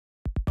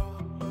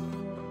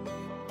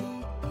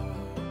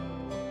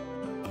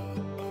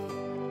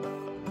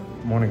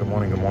Good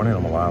morning, good morning.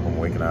 I'm alive, I'm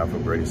waking up for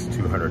Grace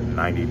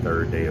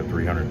 293rd day of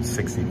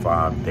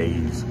 365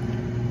 days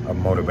of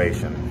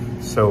motivation.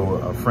 So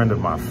a friend of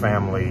my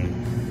family,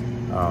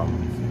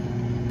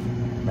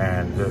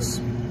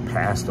 just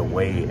passed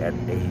away at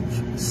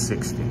age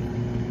 60.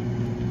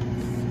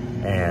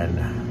 And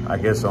I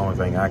guess the only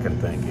thing I can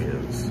think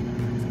is,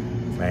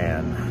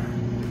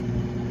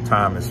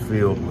 time is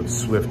filled with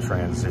swift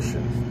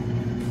transition.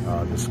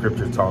 The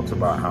scripture talks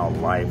about how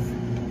life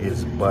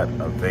is but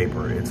a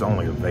vapor. It's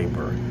only a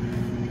vapor.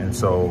 And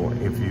so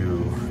if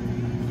you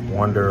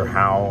wonder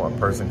how a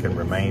person can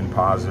remain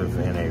positive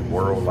in a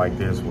world like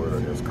this where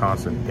there's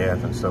constant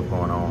death and stuff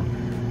going on,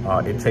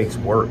 it takes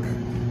work.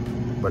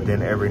 But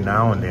then every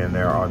now and then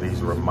there are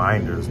these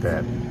reminders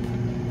that,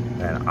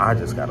 man, I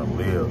just gotta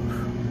live.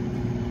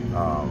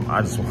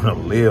 I just wanna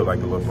live, like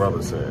the little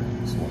brother said.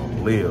 I just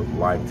wanna live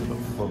life to the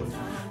fullest.